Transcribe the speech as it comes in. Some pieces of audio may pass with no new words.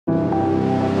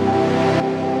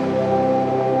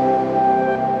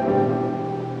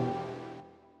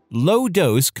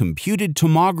Low-dose computed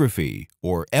tomography,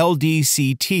 or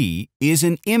LDCT, is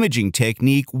an imaging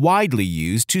technique widely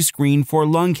used to screen for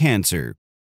lung cancer.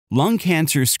 Lung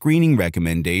cancer screening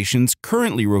recommendations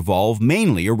currently revolve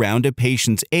mainly around a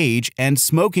patient's age and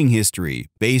smoking history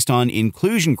based on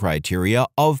inclusion criteria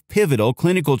of pivotal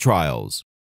clinical trials.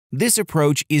 This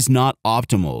approach is not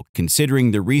optimal, considering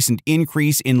the recent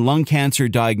increase in lung cancer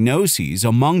diagnoses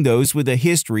among those with a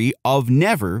history of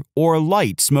never or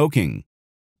light smoking.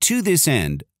 To this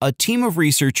end, a team of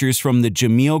researchers from the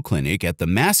Jameel Clinic at the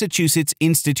Massachusetts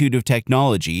Institute of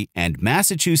Technology and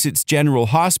Massachusetts General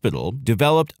Hospital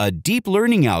developed a deep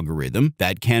learning algorithm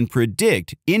that can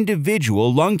predict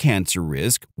individual lung cancer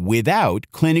risk without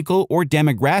clinical or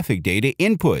demographic data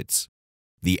inputs.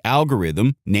 The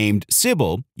algorithm, named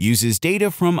Sybil, uses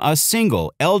data from a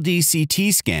single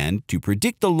LDCT scan to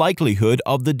predict the likelihood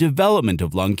of the development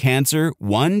of lung cancer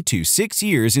 1 to 6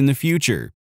 years in the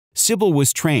future. Sybil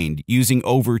was trained using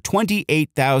over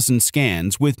 28,000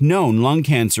 scans with known lung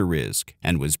cancer risk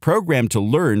and was programmed to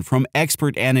learn from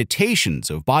expert annotations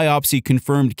of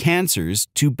biopsy-confirmed cancers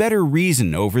to better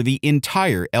reason over the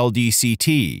entire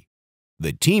LDCT.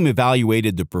 The team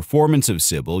evaluated the performance of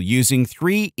Sybil using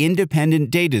 3 independent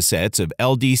datasets of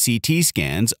LDCT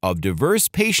scans of diverse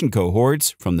patient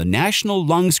cohorts from the National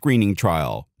Lung Screening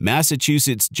Trial,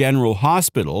 Massachusetts General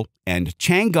Hospital, and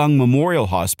Changgung Memorial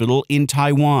Hospital in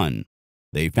Taiwan.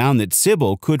 They found that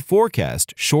Sybil could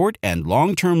forecast short and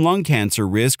long-term lung cancer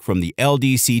risk from the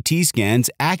LDCT scans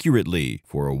accurately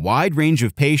for a wide range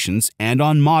of patients and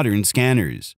on modern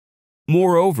scanners.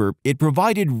 Moreover, it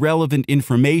provided relevant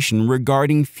information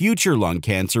regarding future lung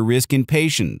cancer risk in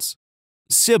patients.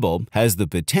 Sybil has the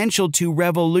potential to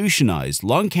revolutionize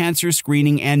lung cancer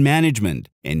screening and management,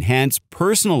 enhance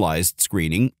personalized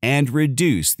screening, and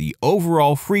reduce the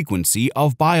overall frequency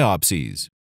of biopsies.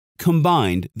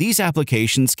 Combined, these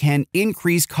applications can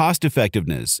increase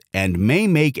cost-effectiveness and may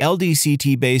make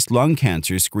LDCT-based lung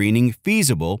cancer screening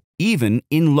feasible even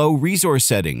in low-resource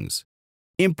settings.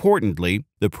 Importantly,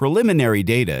 the preliminary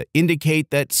data indicate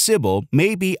that Sybil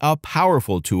may be a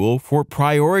powerful tool for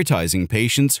prioritizing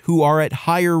patients who are at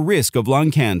higher risk of lung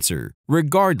cancer,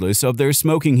 regardless of their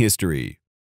smoking history.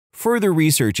 Further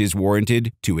research is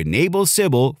warranted to enable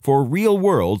Sybil for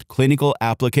real-world clinical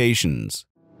applications.